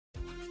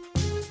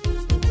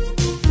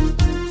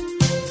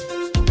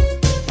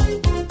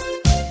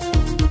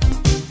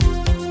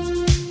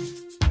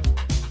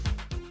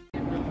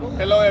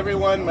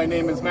everyone, my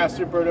name is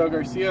Master Berto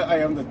Garcia. I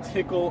am the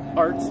Tickle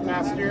Arts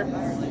Master,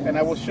 and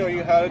I will show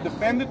you how to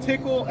defend a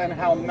tickle and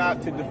how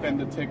not to defend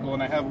a tickle.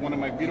 And I have one of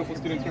my beautiful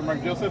students here,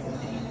 Mark Joseph,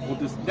 will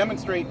just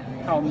demonstrate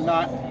how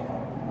not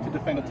to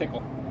defend a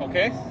tickle.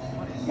 Okay?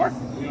 Mark,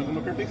 you want to come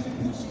up here, please?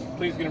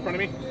 Please get in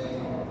front of me.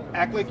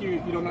 Act like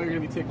you don't know you're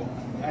going to be tickled.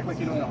 Act like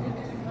you don't know.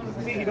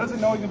 See, he doesn't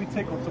know he's going to be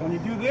tickled. So when you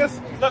do this,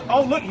 look,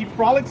 oh look, he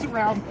frolics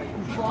around.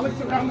 He frolics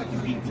around like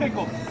he's being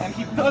tickled. And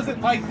he doesn't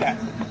like that.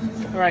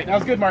 All right, that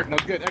was good, Mark. That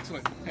was good.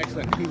 Excellent.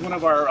 Excellent. He's one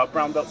of our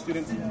brown belt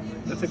students,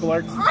 the Tickle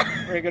Arts.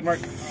 Very good, Mark.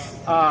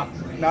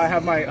 Now I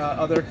have my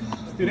other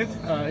student.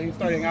 He's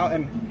starting out,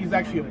 and he's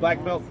actually a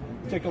black belt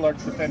Tickle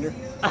Arts defender.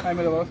 Hi,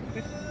 Middle.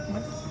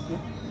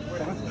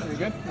 Very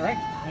good. All right.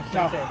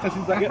 Now, since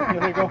he's like,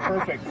 there you go.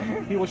 Perfect.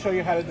 He will show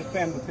you how to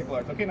defend the Tickle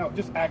Arts. Okay, now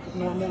just act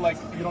normal, like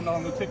you don't know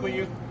him to tickle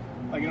you.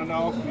 Like you don't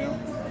know,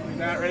 like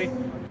that. Ready? Here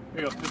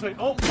you go. Just like,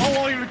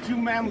 oh, you're too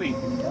manly.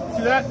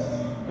 See that?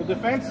 The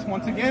defense,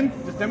 once again,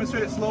 just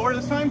demonstrate it slower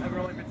this time.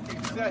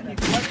 See that? He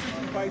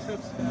flexes his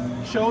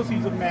biceps, shows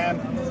he's a man,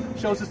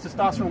 shows his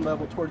testosterone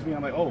level towards me.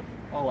 I'm like, oh,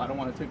 I don't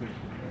want to tickle you.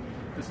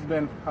 This has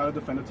been how to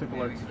defend a Tickle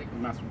Arts with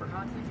Master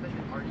Berto.